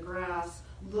 Hair in the grass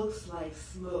looks like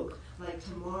smoke, like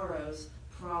tomorrow's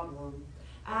problem.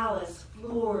 Alice,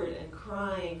 floored and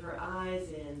crying her eyes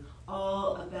in,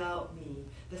 all about me,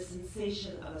 the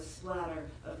sensation of a splatter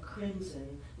of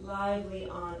crimson, lively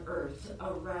on earth,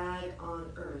 a rag on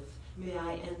earth. May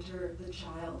I enter the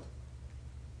child?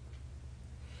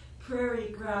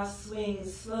 Prairie grass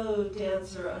swings, slow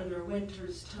dancer under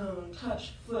winter's tone,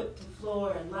 touch foot to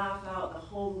floor and laugh out the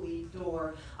holy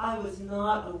door. I was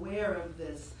not aware of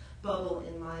this bubble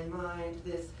in my mind,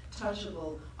 this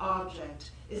touchable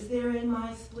object. Is there in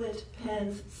my split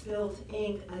pen's spilt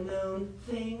ink a known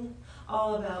thing?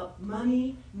 All about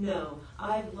money? No,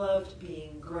 I've loved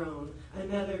being grown.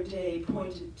 Another day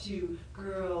pointed to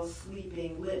girls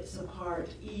sleeping, lips apart,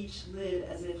 each lid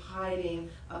as if hiding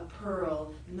a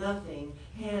pearl. Nothing,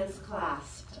 hands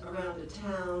clasped around a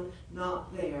town,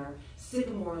 not there.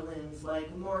 Sycamore limbs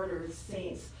like martyred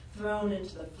saints thrown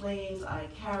into the flames I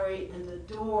carry and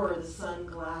adore the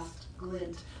sun-glassed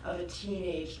glint of a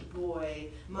teenaged boy,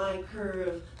 my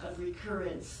curve of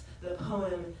recurrence. The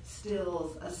poem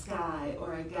stills a sky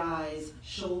or a guy's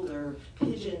shoulder,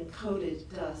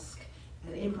 pigeon-coated dusk,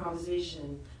 an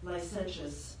improvisation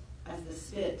licentious as the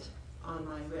spit on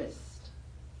my wrist.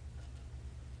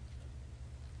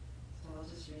 So I'll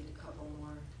just read a couple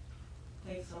more.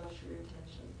 Thanks so much for your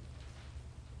attention.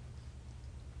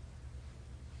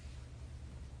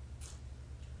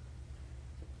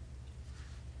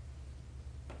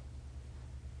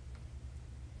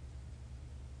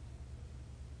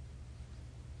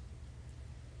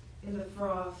 In the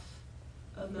froth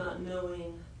of not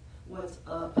knowing what's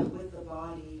up with the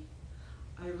body,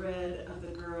 I read of the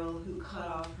girl who cut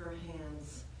off her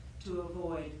hands to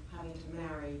avoid having to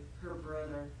marry her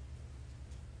brother.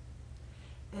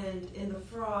 And in the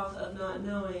froth of not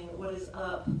knowing what is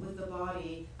up with the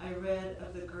body, I read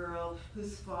of the girl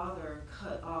whose father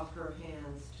cut off her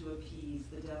hands to appease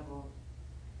the devil.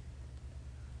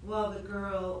 While the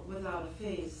girl without a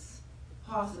face,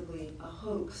 possibly a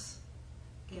hoax,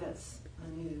 gets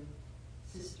a new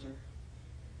sister.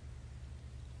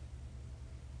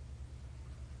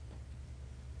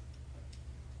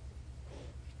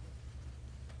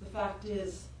 The fact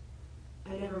is,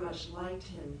 I never much liked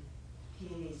him,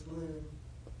 Peony's Bloom.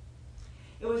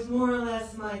 It was more or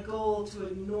less my goal to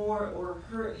ignore or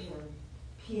hurt him,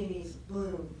 Peony's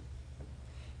Bloom.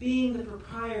 Being the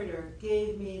proprietor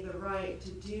gave me the right to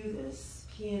do this,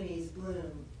 Peony's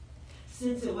Bloom,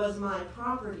 since it was my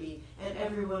property and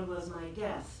everyone was my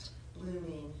guest,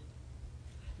 blooming.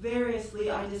 Variously,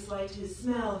 I disliked his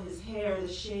smell, his hair,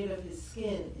 the shade of his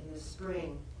skin in the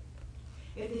spring.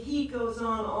 If the heat goes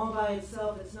on all by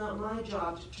itself, it's not my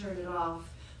job to turn it off,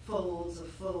 folds of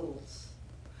folds.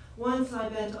 Once I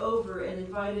bent over and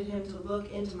invited him to look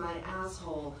into my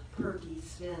asshole, perky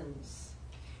stems,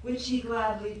 which he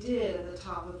gladly did at the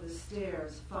top of the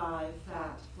stairs, 5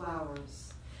 fat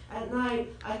flowers. At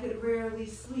night, I could rarely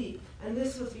sleep, and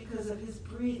this was because of his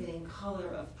breathing color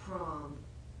of prom.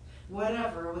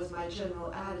 Whatever was my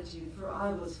general attitude, for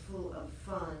I was full of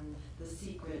fun, the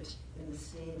secret in the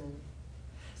stamen.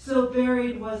 So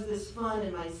buried was this fun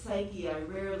in my psyche, I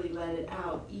rarely let it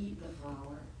out, eat the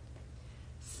flower.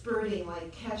 Spurting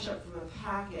like ketchup from a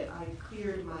packet, I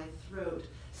cleared my throat,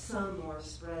 some more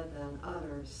spread than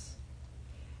others.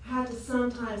 Had to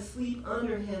sometimes sleep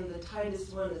under him, the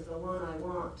tightest one is the one I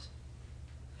want.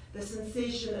 The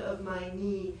sensation of my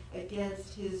knee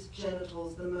against his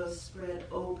genitals, the most spread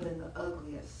open, the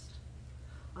ugliest.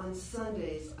 On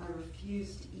Sundays, I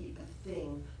refused to eat a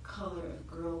thing, color of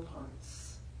girl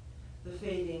parts. The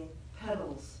fading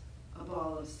petals, a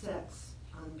ball of sex,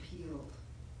 unpeeled.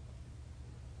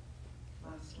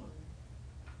 Last one.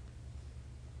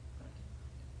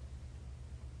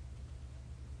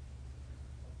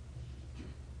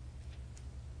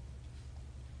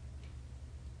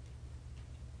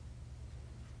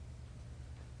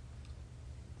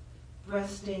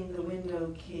 Breasting the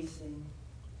window casing,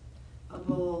 a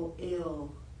bowl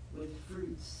ill with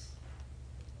fruits.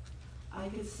 I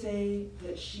could say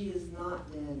that she is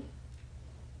not dead,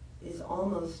 is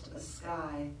almost a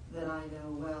sky that I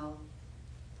know well.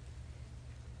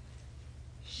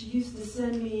 She used to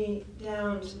send me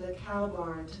down to the cow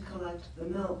barn to collect the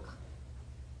milk.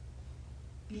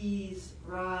 Bees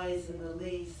rise in the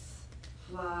lace,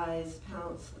 flies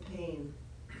pounce the pane.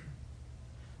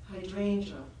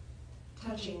 Hydrangea,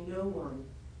 touching no one,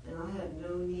 and I had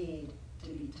no need to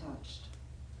be touched.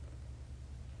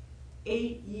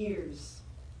 8 years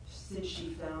since she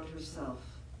found herself,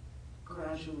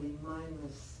 gradually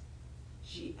mindless.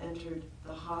 She entered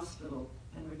the hospital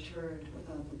and returned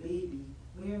without the baby.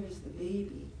 Where is the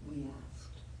baby, we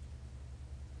asked.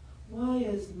 Why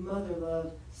is mother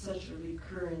love such a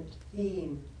recurrent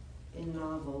theme in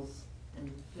novels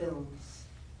and films?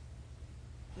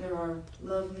 There are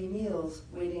lovely meals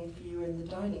waiting for you in the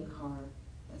dining car,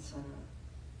 etc.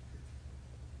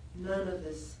 None of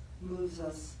this moves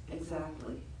us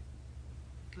exactly,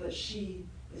 but she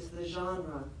is the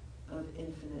genre of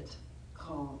infinite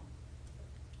call.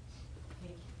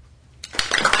 Thank you.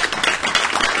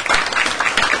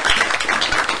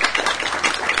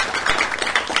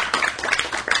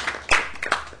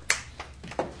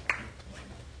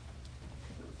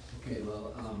 Okay,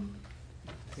 well,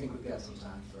 I think we've got some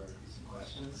time for some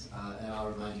questions. And I'll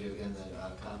remind you again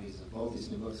that copies of both these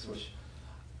new books, which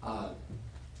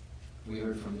we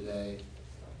heard from today,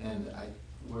 and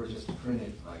were just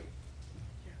printed like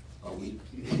a week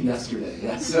yesterday.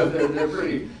 Yeah, so they're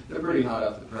pretty hot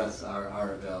off the press.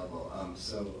 Are available.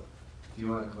 So if you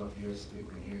want to come up here so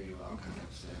people can hear you, I'll kind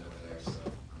of stand over there. So.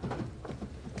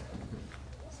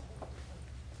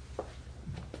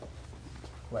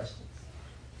 Questions?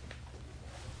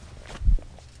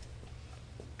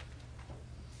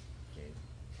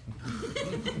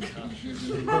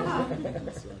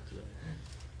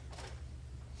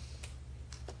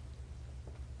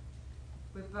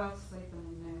 We both sleep in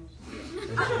the news.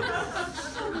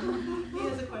 He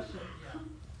has a question. Yeah.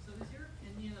 So does your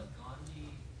opinion of Gandhi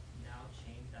now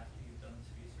change after you've done this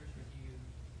research, or do you?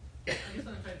 I guess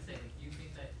what I'm trying to say, like, do you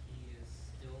think that he is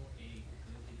still a good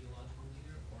ideological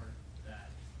leader, or that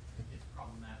it's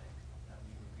problematic that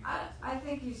we review? I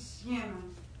think he's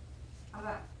human.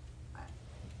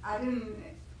 I didn't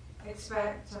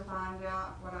expect to find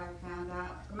out what I found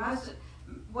out.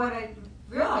 What I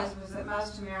realized was that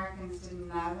most Americans didn't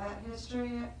know that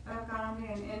history of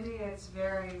Gandhi. In India, it's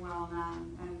very well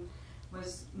known and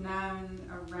was known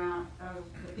around of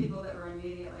the people that were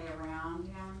immediately around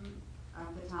him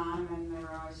at the time, and they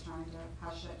were always trying to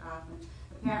hush it up. And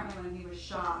apparently, when he was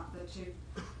shot, the two,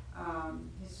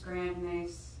 his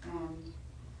grandniece and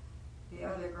the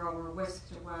other girl were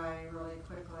whisked away really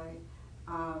quickly,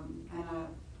 and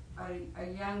a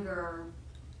younger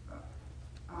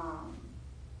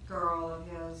girl of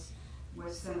his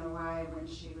was sent away when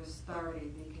she was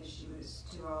 30 because she was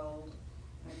too old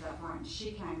at that point. And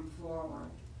she came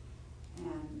forward,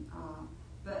 and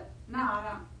but no,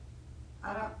 I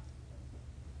don't.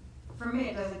 For me,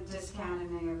 it doesn't discount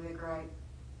any of the great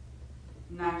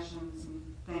notions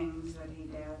and things that he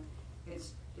did.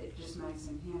 It just makes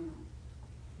him human.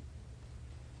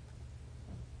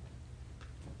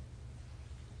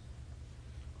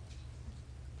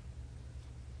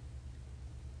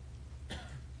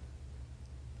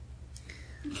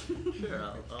 Sure,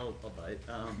 I'll bite.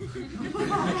 I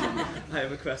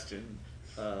have a question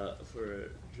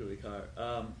for Julie Carr.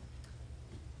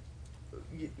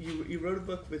 You wrote a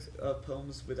book with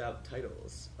poems without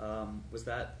titles. Was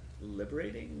that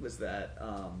liberating? Was that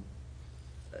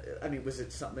was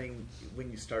it something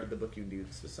when you started the book you knew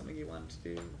this was something you wanted to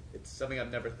do? It's something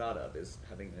I've never thought of, is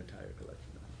having an entire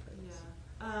collection of titles.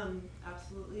 Yeah,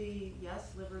 absolutely.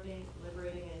 Yes, liberating,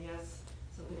 and yes,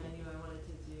 something I knew I wanted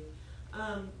to do.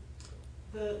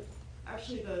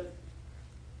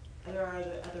 There are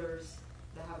the others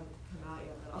that haven't come out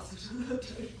yet that also don't have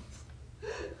titles.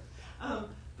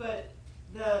 But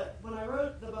when I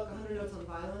wrote the book 100 Notes on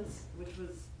Violence, which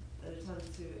was an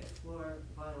attempt to explore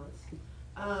violence,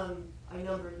 I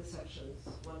numbered the sections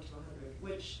 1 to 100,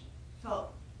 which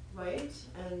felt right,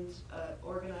 and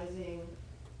organizing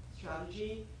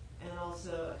strategy, and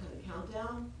also a kind of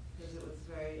countdown, because it was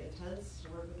very intense to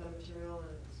work with that material, and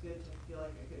it was good to feel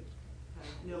like I could kind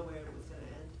of know where it was going to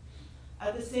end.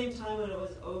 At the same time, when it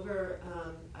was over,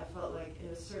 I felt like in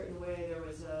a certain way there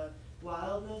was a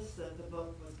wildness that the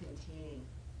book was containing,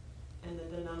 and that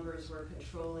the numbers were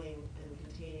controlling and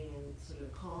containing and sort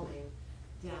of calming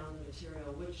down the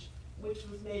material, which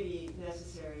was maybe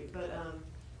necessary, but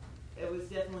it was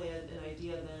definitely an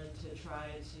idea then to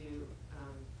try to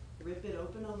rip it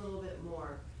open a little bit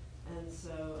more. And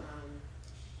so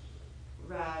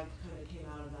RAG kind of came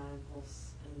out of that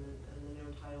impulse, and the no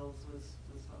titles was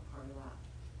a part of that.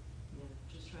 Yeah,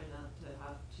 just trying not to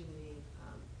have too many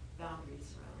boundaries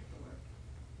around the work.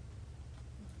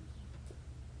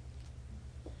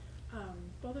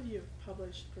 Both of you have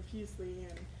published profusely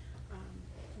and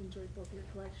enjoyed both your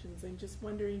collections. I'm just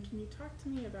wondering, can you talk to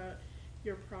me about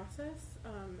your process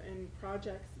and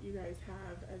projects that you guys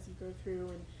have as you go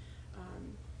through and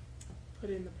put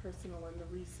in the personal and the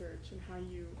research, and how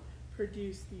you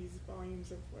produce these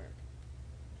volumes of work?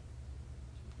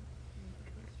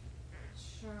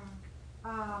 Sure.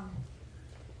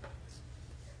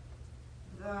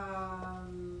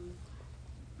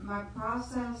 My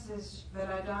process is that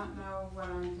I don't know what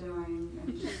I'm doing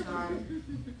and just start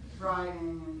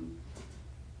writing and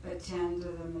attend to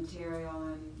the material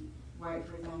and wait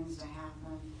for things to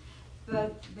happen.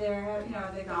 But there,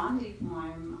 the Gandhi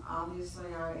poem,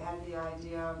 obviously I had the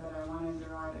idea that I wanted to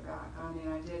write about Gandhi,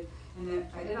 and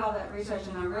I did all that research,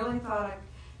 and I really thought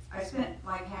I spent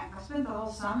the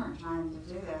whole summer trying to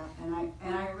do that, and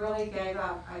I really gave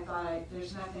up. I thought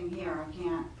there's nothing here. I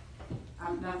can't.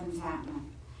 Nothing's happening.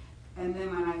 And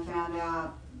then when I found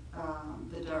out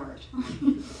the dirt,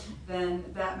 then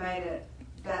that made it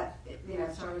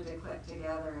started to click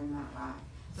together in that way.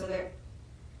 So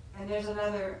there's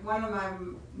another one of my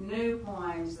new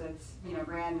poems that's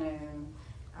brand new.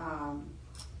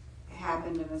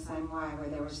 Happened in the same way, where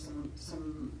there was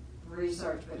some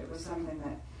research, but it was something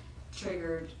that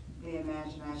triggered the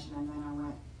imagination, and then I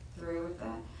went through with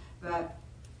that. But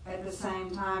at the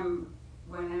same time,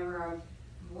 whenever I've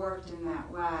worked in that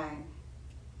way,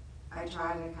 I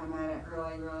try to come at it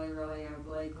really, really, really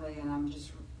obliquely, and I'm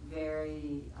just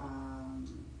very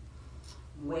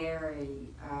wary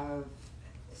of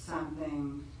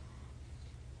something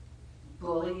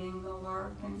bullying the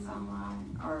work in some way,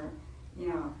 or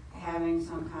having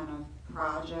some kind of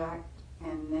project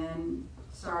and then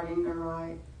starting to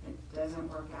write. It doesn't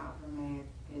work out for me.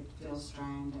 It feels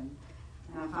strained, and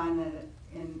I find that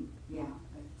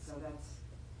so that's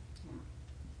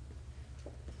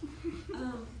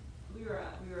We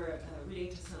were reading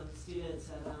to some students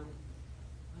at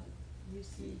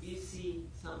UC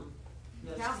something.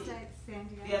 No, Cal C- State, San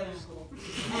Diego. The other school.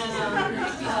 And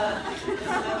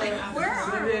Where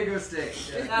are San Diego State.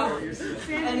 That one.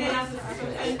 San And they Diego. asked us,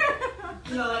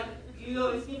 and you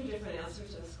always give a different answer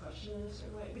to this question in a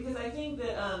certain way, because I think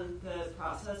that the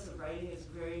process of writing is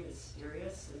very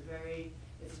mysterious.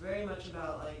 It's very much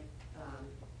about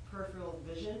peripheral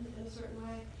vision in a certain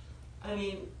way. I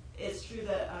mean, it's true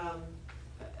that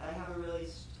I have a really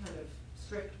kind of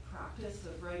strict practice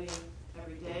of writing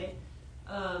every day,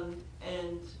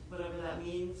 and whatever that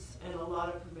means, and a lot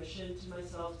of permission to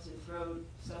myself to throw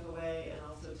stuff away, and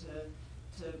also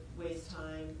to waste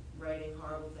time writing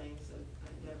horrible things that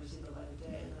never see the light of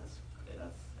day, and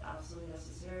that's absolutely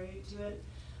necessary to it.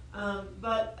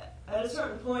 But at a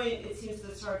certain point, it seems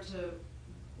to start to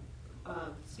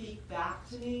speak back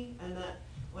to me, and that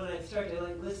when I start to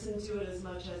listen to it as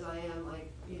much as I am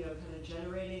kind of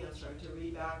generating, I start to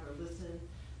read back or listen,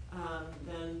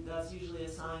 then that's usually a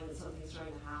sign that something's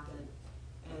trying to happen.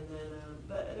 And then,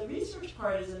 but the research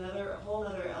part is a whole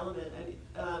other element.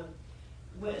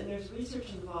 When there's research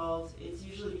involved, it's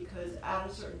usually because at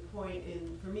a certain point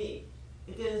for me,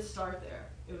 it didn't start there.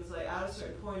 It was at a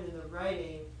certain point in the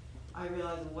writing, I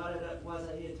realized what it was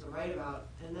I needed to write about,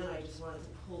 and then I just wanted to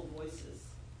pull voices.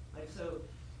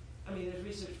 There's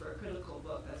research for a critical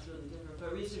book, that's really different,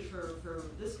 but research for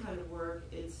this kind of work,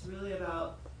 it's really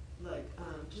about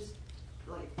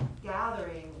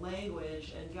gathering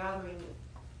language and gathering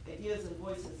ideas and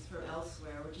voices from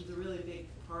elsewhere, which is a really big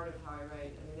part of how I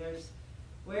write. There's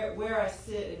where I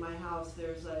sit in my house,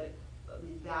 there's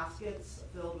these baskets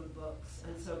filled with books,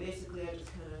 and so basically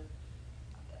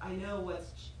I know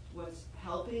what's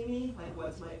helping me,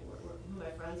 who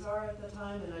my friends are at the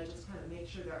time, and I just kind of make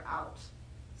sure they're out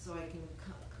so I can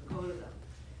go to them.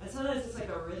 And sometimes it's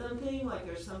a rhythm thing,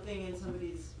 there's something in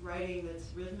somebody's writing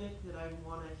that's rhythmic that I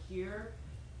want to hear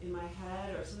in my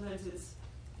head, or sometimes it's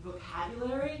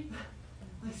vocabulary,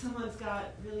 someone's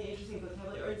got really interesting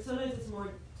vocabulary, or sometimes it's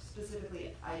more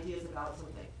specifically ideas about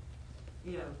something,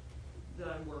 that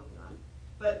I'm working on.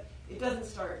 But it doesn't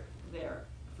start there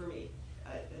for me.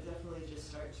 It definitely just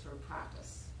starts from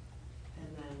practice,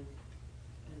 and then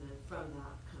from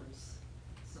that comes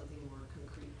something more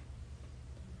concrete.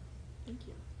 Thank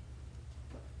you.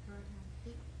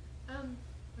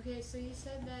 Okay, so you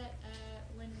said that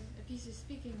when a piece is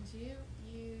speaking to you,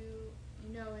 you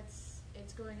know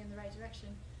it's going in the right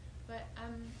direction. But I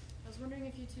was wondering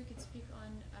if you two could speak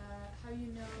on how you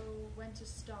know when to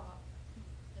stop,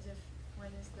 as if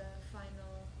when is the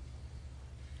final,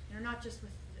 not just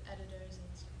with the editors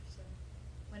and stuff, so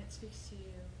when it speaks to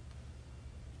you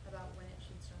about when it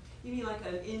should stop. You mean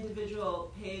an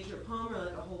individual page or poem, or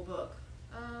a whole book?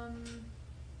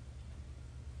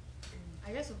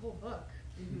 I guess a whole book.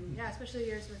 Mm-hmm. Yeah, especially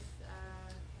yours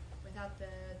without the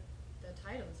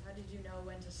titles. How did you know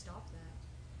when to stop that?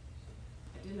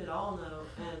 I didn't at all know,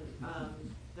 and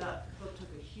that book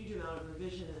took a huge amount of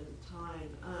revision and time.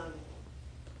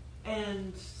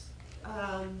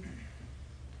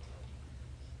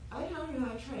 I don't know,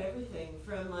 I tried everything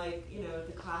from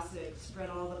the classic spread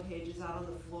all the pages out on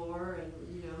the floor and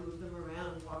move them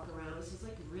around and walk around. This is a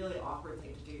really awkward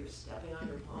thing to do. You're stepping on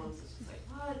your poems. It's just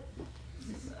what?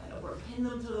 Or pin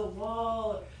them to the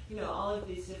wall. All of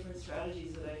these different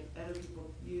strategies that other people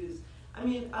use.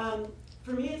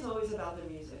 For me, it's always about the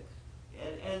music,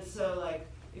 and so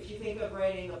if you think of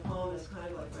writing a poem as kind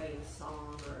of like writing a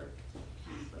song or a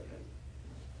piece,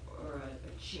 or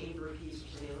a chamber piece or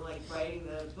something. Writing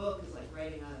the book is like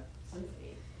writing a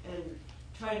symphony, and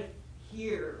trying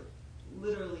to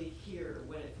literally hear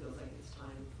when it feels like it's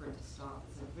time for it to stop.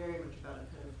 It's very much about a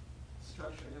kind of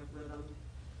structuring of rhythm.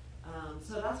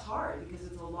 So that's hard because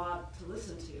it's a lot to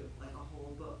listen to, like a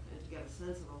whole book, and to get a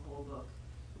sense of a whole book.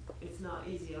 It's not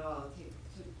easy at all. It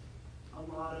took a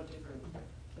lot of different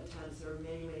attempts. There were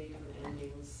many, many different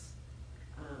endings.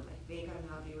 I think I'm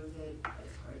happy with it.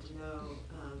 It's hard to know.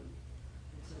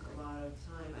 It took a lot of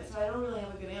time. So I don't really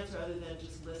have a good answer other than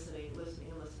just listening and listening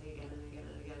again and again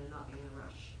and again, and not being in a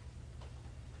rush.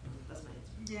 That's my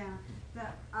answer.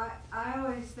 Yeah, I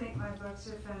always think my books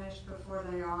are finished before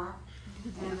they are,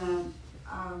 and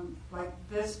like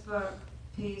this book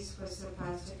piece was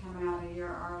supposed to come out a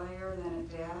year earlier than it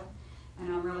did,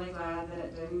 and I'm really glad that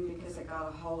it didn't because it got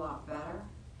a whole lot better.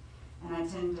 And I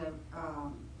tend to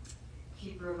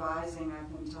keep revising up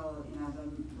until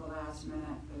the last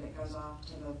minute that it goes off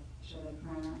to the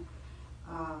printer.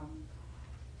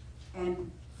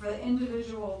 And for the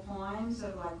individual poems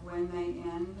of like when they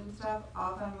end and stuff,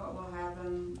 often what will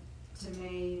happen to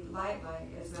me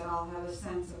lately is that I'll have a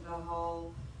sense of the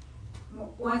whole.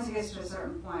 Once it gets to a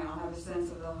certain point, I'll have a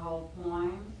sense of the whole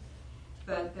poem,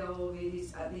 but there will be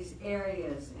these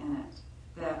areas in it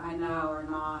that I know are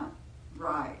not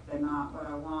right. They're not what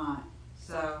I want.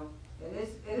 So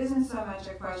it isn't so much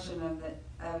a question of that.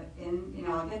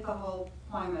 I'll get the whole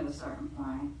poem at a certain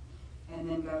point, and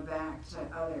then go back to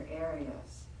other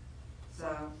areas.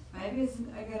 So maybe it's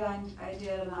a good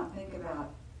idea to not think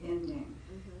about ending.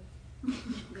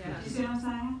 Mm-hmm. Yeah. You see what I'm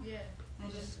saying? Yeah.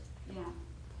 And just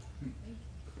Thank you.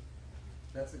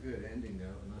 That's a good ending,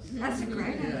 though. That's a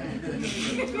great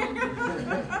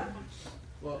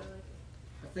Well,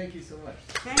 thank you so much.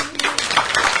 Thank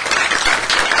you.